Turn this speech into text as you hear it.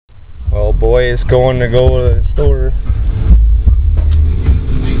boys, going to the store.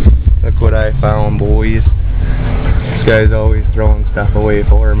 Look what I found, boys. This guy's always throwing stuff away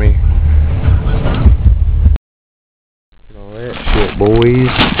for me. Look at all that shit,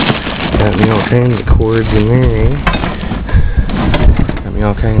 boys. Got me all kinds of cords in there, eh? Got me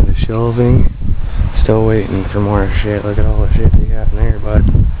all kinds of shelving. Still waiting for more shit. Look at all the shit they got in there, bud.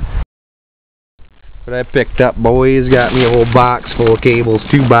 What I picked up, boys, got me a whole box full of cables,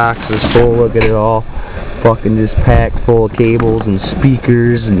 2 boxes full. Look at it all, fucking just packed full of cables and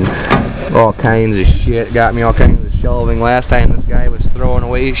speakers and all kinds of shit. Got me all kinds of shelving. Last time this guy was throwing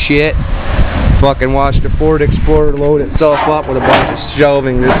away shit, fucking watched a Ford Explorer load itself up with a bunch of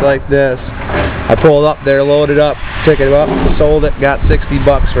shelving just like this. I pulled up there, loaded up, took it up, sold it, got 60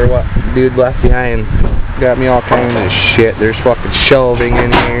 bucks for what the dude left behind. Got me all kinds of shit. There's fucking shelving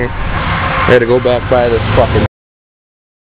in here. I had to go back by this fucking